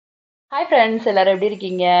Hi friends, எல்லாரும் எப்படி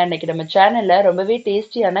இருக்கீங்க? இன்னைக்கு நம்ம சேனல்ல ரொம்பவே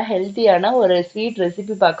டேஸ்டியான ஹெல்த்தியான ஒரு ஸ்வீட்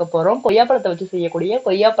ரெசிபி பார்க்க போறோம். கொய்யாப்பழத்தை வச்சு செய்யக்கூடிய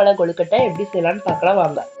கொய்யாப்பழ கொழுக்கட்டை எப்படி செய்யலாம்னு பார்க்கலாம்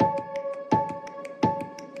வாங்க.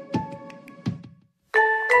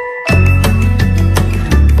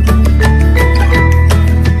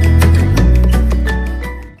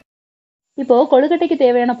 இப்போ கொழுக்கட்டைக்கு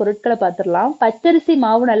தேவையான பொருட்களை பார்த்துடலாம். பச்சரிசி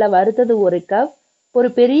மாவு நல்லா வறுத்தது 1 கப், ஒரு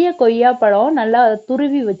பெரிய கொய்யாப்பழம் நல்லா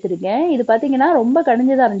துருவி வச்சிருக்கேன். இது பார்த்தீங்கன்னா ரொம்ப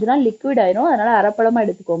கனிஞ்சதா இருந்துச்சுன்னா லிக்விட் ஆயிரும், அதனால அரைப்பழமா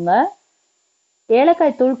எடுத்துக்கோங்க.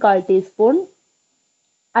 ஏலக்காய் தூள் 1/4 டீஸ்பூன்,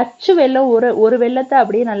 அச்சு வெல்லம் ஒரு வெல்லத்தை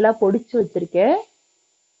அப்படியே நல்லா பொடிச்சு வச்சிருக்கேன்.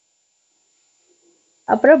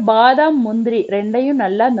 அப்புறம் பாதாம் முந்திரி ரெண்டையும்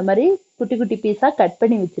நல்லா இந்த மாதிரி குட்டி குட்டி பீஸா கட்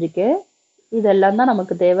பண்ணி வச்சிருக்கேன். இதெல்லாம் தான்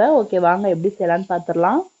நமக்கு தேவை. ஓகே, வாங்க எப்படி செய்யலாம்னு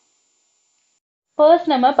பார்த்துடலாம். ஃபர்ஸ்ட்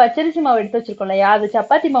நம்ம பச்சரிசி மாவு எடுத்து வச்சிருக்கோம் இல்லையா, அது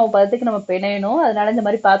சப்பாத்தி மாவு பதத்துக்கு நம்ம பிணையணும். அதனால இந்த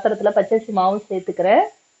மாதிரி பாத்திரத்துல பச்சரிசி மாவு சேர்த்துக்கிறேன்.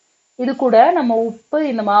 இது கூட நம்ம உப்பு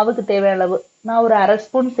இந்த மாவுக்கு தேவையான அளவு நான் ஒரு 1/2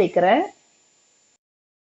 ஸ்பூன் சேர்க்கிறேன்.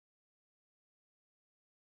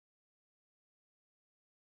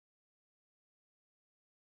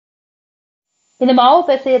 இந்த மாவு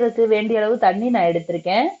பிசையறதுக்கு வேண்டிய அளவு தண்ணி நான்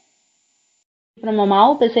எடுத்திருக்கேன். இப்போ நம்ம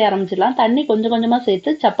மாவு பிசைய ஆரம்பிச்சிடலாம். தண்ணி கொஞ்சம் கொஞ்சமா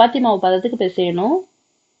சேர்த்து சப்பாத்தி மாவு பதத்துக்கு பிசையணும்.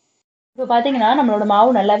 இப்போ பாத்தீங்கன்னா நம்மளோட மாவு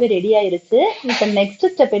நல்லாவே ரெடி ஆயிருச்சு. இப்போ நெக்ஸ்ட்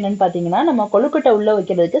ஸ்டெப் என்னன்னு பாத்தீங்கன்னா, நம்ம கொழுக்கட்டை உள்ள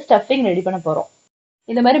வைக்கிறதுக்கு ஸ்டஃபிங் ரெடி பண்ண போறோம்.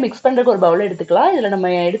 இந்த மாதிரி மிக்ஸ் பண்றதுக்கு ஒரு பவுல் எடுத்துக்கலாம். இதுல நம்ம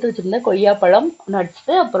எடுத்து வச்சிருந்த கொய்யாப்பழம்,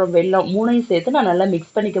 நட்ஸ், அப்புறம் வெல்லம் மூணையும் சேர்த்து நான் நல்லா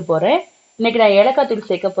மிக்ஸ் பண்ணிக்க போறேன். இன்னைக்கு நான் ஏலக்காய் தூள்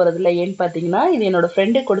சேர்க்க போறது இல்லை. ஏன்னு பாத்தீங்கன்னா, இது என்னோட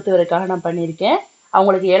ஃப்ரெண்டு கொடுத்ததற்காக நான் பண்ணியிருக்கேன்.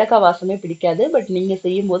 அவங்களுக்கு ஏலக்காய் வாசமே பிடிக்காது, பட் நீங்க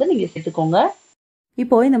செய்யும் போது நீங்க சேர்த்துக்கோங்க.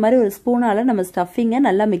 இப்போ இந்த மாதிரி ஒரு ஸ்பூனால நம்ம ஸ்டஃபிங்கை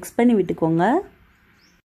நல்லா மிக்ஸ் பண்ணி விட்டுக்கோங்க.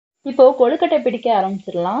 இப்போ கொழுக்கட்டை பிடிக்க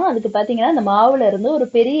ஆரம்பிச்சிடலாம். அதுக்கு பாத்தீங்கன்னா இந்த மாவுல இருந்து ஒரு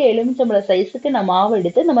பெரிய எலுமிச்சம்பழ சைஸுக்கு நான் மாவு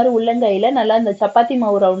எடுத்து இந்த மாதிரி உள்ளங்கையில நல்லா இந்த சப்பாத்தி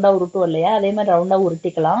மாவு ரவுண்டா உருட்டும் இல்லையா, அதே மாதிரி ரவுண்டா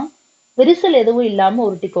உருட்டிக்கலாம். விரிசல் எதுவும் இல்லாம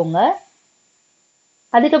உருட்டிக்கோங்க.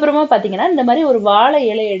 அதுக்கப்புறமா பாத்தீங்கன்னா இந்த மாதிரி ஒரு வாழை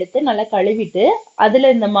இலை எடுத்து நல்லா கழுவிட்டு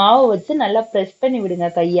அதுல இந்த மாவை வச்சு நல்லா ப்ரெஸ் பண்ணி விடுங்க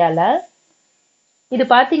கையால. இது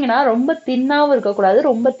பாத்தீங்கன்னா ரொம்ப தின்னாவும் இருக்கக்கூடாது,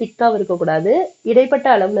 ரொம்ப திக்காவும் இருக்கக்கூடாது, இடைப்பட்ட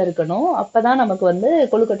அளவுல இருக்கணும். அப்பதான் நமக்கு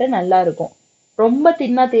கொழுக்கட்டை நல்லா இருக்கும். ரொம்ப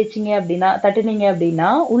தின்னா தேய்ச்சிங்க அப்படின்னா, தட்டுனீங்க அப்படின்னா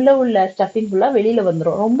உள்ள ஸ்டஃபிங் ஃபுல்லா வெளியில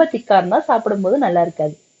வந்துடும். ரொம்ப திக்கா இருந்தா சாப்பிடும்போது நல்லா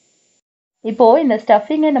இருக்காது. இப்போ இந்த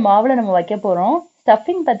ஸ்டஃபிங் இந்த மாவுல நம்ம வைக்க போறோம்.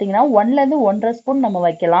 ஸ்டஃபிங் பாத்தீங்கன்னா 1ல இருந்து 1.5 ஸ்பூன் நம்ம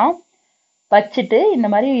வைக்கலாம். வச்சுட்டு இந்த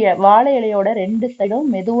மாதிரி வாழை இலையோட 2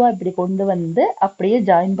 சைடும் மெதுவா இப்படி கொண்டு வந்து அப்படியே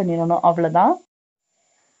ஜாயின் பண்ணிடணும். அவ்வளவுதான்.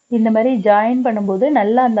 இந்த மாதிரி ஜாயின் பண்ணும்போது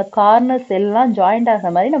நல்லா அந்த கார்னர்ஸ் எல்லாம் ஜாயிண்ட்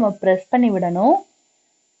ஆகிற மாதிரி நம்ம ப்ரெஸ் பண்ணி விடணும்.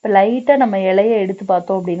 இப்போ லைட்டா நம்ம இலையை எடுத்து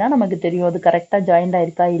பார்த்தோம் அப்படின்னா நமக்கு தெரியும் அது கரெக்டா ஜாயிண்ட்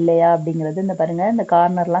ஆயிருக்கா இல்லையா அப்படிங்கிறது. இந்த பாருங்க, இந்த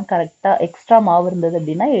கார்னர்லாம் கரெக்டா எக்ஸ்ட்ரா மாவு இருந்தது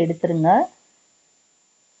அப்படின்னா எடுத்துருங்க.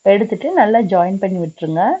 எடுத்துட்டு நல்லா ஜாயின் பண்ணி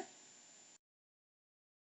விட்டுருங்க.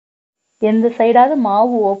 எந்த சைடாவது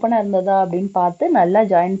மாவு ஓப்பனா இருந்ததா அப்படின்னு பார்த்து நல்லா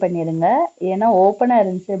ஜாயின் பண்ணிடுங்க. ஏன்னா ஓப்பனா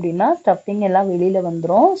இருந்துச்சு அப்படின்னா ஸ்டஃபிங் எல்லாம் வெளியில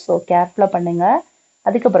வந்துடும். ஸோ கேர்ஃபுல்லா பண்ணுங்க.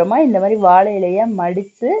 அதுக்கப்புறமா இந்த மாதிரி வாழை இலைய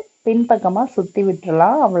மடிச்சு பின்பக்கமா சுத்தி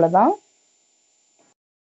விட்டுறலாம். அவ்வளவுதான்.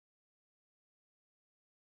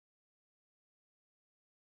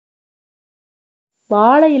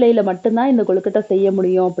 வாழை இலையில மட்டும்தான் இந்த கொழுக்கட்டை செய்ய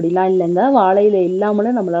முடியும் அப்படிலாம் இல்லைங்க. வாழை இலை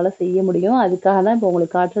இல்லாமலும் நம்மளால செய்ய முடியும். அதுக்காக தான் இப்போ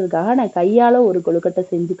உங்களுக்கு காட்டுறதுக்காக நான் கையால ஒரு கொழுக்கட்டை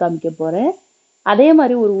செஞ்சு காமிக்க போறேன். அதே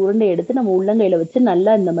மாதிரி ஒரு உருண்டை எடுத்து நம்ம உள்ளங்கையில வச்சு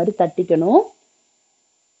நல்லா இந்த மாதிரி தட்டிக்கணும்.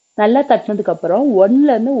 நல்லா தட்டினதுக்கு அப்புறம் 1ல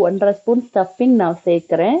இருந்து 1.5 ஸ்பூன் ஸ்டஃபிங் நான்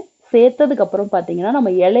சேர்க்கிறேன். சேர்த்ததுக்கு அப்புறம் பாத்தீங்கன்னா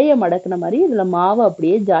நம்ம இலைய மடக்குன மாதிரி இதுல மாவை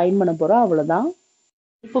அப்படியே ஜாயின் பண்ண போறோம். அவ்வளவுதான்.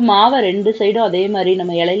 இப்போ மாவை 2 சைடும் அதே மாதிரி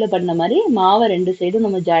நம்ம இலையில பண்ண மாதிரி மாவை 2 சைடும்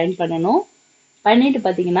நம்ம ஜாயின் பண்ணணும். பண்ணிட்டு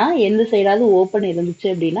பாத்தீங்கன்னா எந்த சைடாவது ஓப்பன் இருந்துச்சு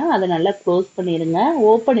அப்படின்னா அதை நல்லா க்ளோஸ் பண்ணிடுங்க.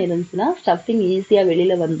 ஓப்பன் இருந்துச்சுன்னா ஸ்டஃபிங் ஈஸியா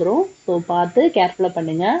வெளியில வந்துடும். ஸோ பார்த்து கேர்ஃபுல்லா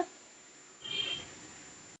பண்ணுங்க.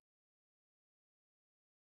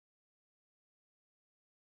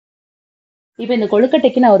 இப்போ இந்த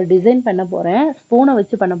கொழுக்கட்டைக்கு நான் ஒரு டிசைன் பண்ண போறேன். ஸ்பூனை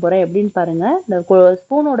வச்சு பண்ண போறேன். எப்படின்னு பாருங்க. இந்த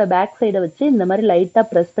ஸ்பூனோட பேக் சைடை வச்சு இந்த மாதிரி லைட்டா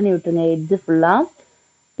ப்ரெஸ் பண்ணி விட்டுருங்க எட்ஜ் ஃபுல்லா.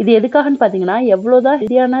 இது எதுக்காகன்னு பாத்தீங்கன்னா எவ்வளவுதான்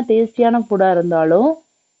ஹெல்தியான டேஸ்டியான ஃபுட்டா இருந்தாலும்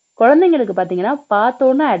குழந்தைங்களுக்கு பாத்தீங்கன்னா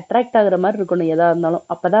பார்த்தோன்னே அட்ராக்ட் ஆகுற மாதிரி இருக்கணும் எதா இருந்தாலும்.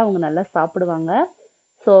 அப்பதான் அவங்க நல்லா சாப்பிடுவாங்க.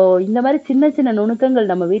 ஸோ இந்த மாதிரி சின்ன சின்ன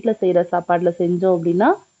நுணுக்கங்கள் நம்ம வீட்டில் செய்யற சாப்பாடுல செஞ்சோம் அப்படின்னா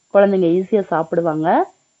குழந்தைங்க ஈஸியா சாப்பிடுவாங்க.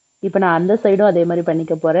 இப்போ நான் அந்த சைடும் அதே மாதிரி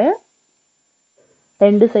பண்ணிக்க போறேன்.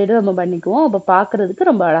 2 சைடும் நம்ம பண்ணிக்குவோம். அப்ப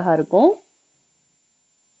பாக்குறதுக்கு ரொம்ப அழகா இருக்கும்.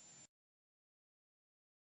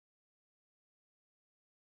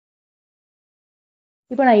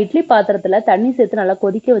 இப்போ நான் இட்லி பாத்திரத்துல தண்ணி சேர்த்து நல்லா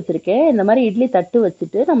கொதிக்க வச்சிருக்கேன். இந்த மாதிரி இட்லி தட்டு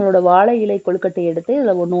வச்சுட்டு நம்மளோட வாழை இலை கொழுக்கட்டை எடுத்து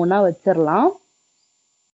இதுல ஒண்ணு ஒண்ணா வச்சிடலாம்.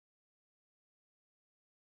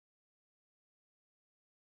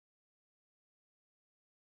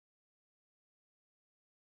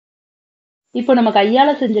 இப்போ நம்ம கையால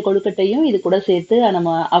செஞ்ச கொழுக்கட்டையும் இது கூட சேர்த்து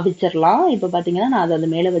நம்ம அவிச்சிடலாம். இப்போ பாத்தீங்கன்னா நான் அதை அது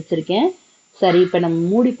மேல வச்சிருக்கேன். சரி, இப்ப நம்ம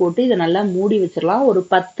மூடி போட்டு இதை நல்லா மூடி வச்சிடலாம். ஒரு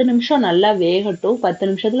 10 நிமிஷம் நல்லா வேகட்டும். 10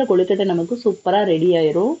 நிமிஷத்துல கொழுக்கட்டை நமக்கு சூப்பரா ரெடி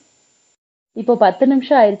ஆயிரும். இப்போ 10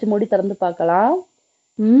 நிமிஷம் ஆயிடுச்சு, மூடி திறந்து பார்க்கலாம்.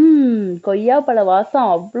 கொய்யாப்பழ வாசம்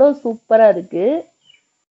அவ்வளோ சூப்பரா இருக்கு.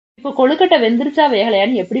 இப்போ கொழுக்கட்டை வெந்துருச்சா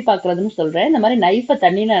வேகலையான்னு எப்படி பாக்குறதுன்னு சொல்றேன். இந்த மாதிரி நைஃபை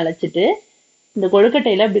தண்ணியில அழைச்சிட்டு இந்த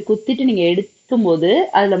கொழுக்கட்டையில அப்படி குத்திட்டு நீங்க எடுக்கும்போது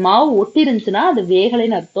அதுல மாவு ஒட்டி இருந்துச்சுன்னா அது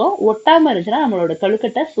வேகலைன்னு அர்த்தம். ஒட்டாம இருந்துச்சுன்னா நம்மளோட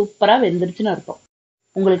கொழுக்கட்டை சூப்பரா வெந்துருச்சுன்னு அர்த்தம்.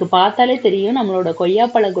 உங்களுக்கு பார்த்தாலே தெரியும் நம்மளோட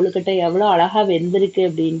கொய்யாப்பழ கொழுக்கட்டை எவ்வளவு அழகா வெந்திருக்கு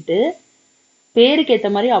அப்படின்ட்டு. பேருக்கு ஏத்த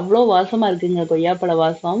மாதிரி அவ்வளோ வாசமா இருக்குங்க கொய்யாப்பழ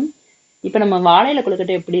வாசம். இப்ப நம்ம வாழையில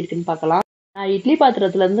கொழுக்கட்டை எப்படி இருக்குன்னு பார்க்கலாம். நான் இட்லி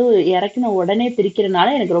பாத்திரத்துல இருந்து இறக்கின உடனே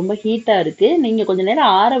பிரிக்கிறதுனால எனக்கு ரொம்ப ஹீட்டா இருக்கு. நீங்க கொஞ்ச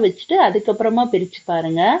நேரம் ஆற வச்சுட்டு அதுக்கப்புறமா பிரிச்சு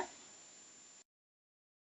பாருங்க.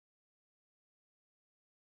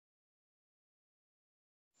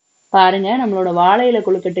 பாருங்க, நம்மளோட வாழை இலை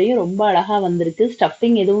கொழுக்கட்டையும் ரொம்ப அழகா வந்திருக்கு.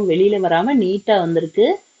 ஸ்டஃபிங் எதுவும் வெளியில வராம நீட்டா வந்திருக்கு.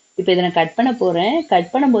 இப்ப இதை நான் கட் பண்ண போறேன்.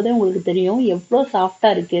 கட் பண்ணும் போதே உங்களுக்கு தெரியும் எவ்வளவு சாஃப்டா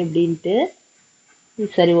இருக்கு அப்படின்ட்டு.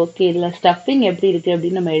 சரி, ஓகே, இதுல ஸ்டஃபிங் எப்படி இருக்கு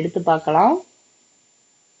அப்படின்னு நம்ம எடுத்து பார்க்கலாம்.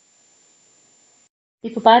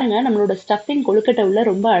 இப்ப பாருங்க, நம்மளோட ஸ்டஃபிங் கொழுக்கட்டை உள்ள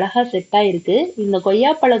ரொம்ப அழகா செட் ஆயிருக்கு. இந்த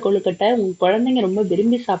கொய்யாப்பழ கொழுக்கட்டை உங்க குழந்தைங்க ரொம்ப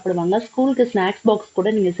விரும்பி சாப்பிடுவாங்க. ஸ்கூலுக்கு ஸ்நாக்ஸ் பாக்ஸ் கூட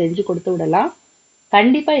நீங்க செஞ்சு கொடுத்து விடலாம்.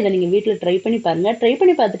 கண்டிப்பா இதை நீங்க வீட்டுல ட்ரை பண்ணி பாருங்க. ட்ரை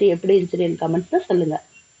பண்ணி பார்த்துட்டு எப்படி இருந்துச்சு எனக்கு கமெண்ட்ஸ்ல சொல்லுங்க.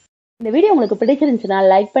 இந்த வீடியோ உங்களுக்கு பிடிச்சிருந்துச்சுன்னா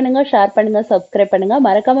லைக் பண்ணுங்க, ஷேர் பண்ணுங்க, சப்ஸ்கிரைப் பண்ணுங்க.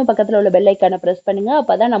 மறக்காம பக்கத்துல உள்ள பெல் ஐக்கானை பிரஸ் பண்ணுங்க.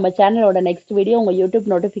 அப்பதான் நம்ம சேனலோட நெக்ஸ்ட் வீடியோ உங்க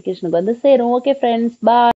யூடியூப் நோட்டிபிகேஷனுக்கு வந்து சேரும். ஓகே ஃப்ரெண்ட்ஸ்,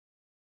 பாய்.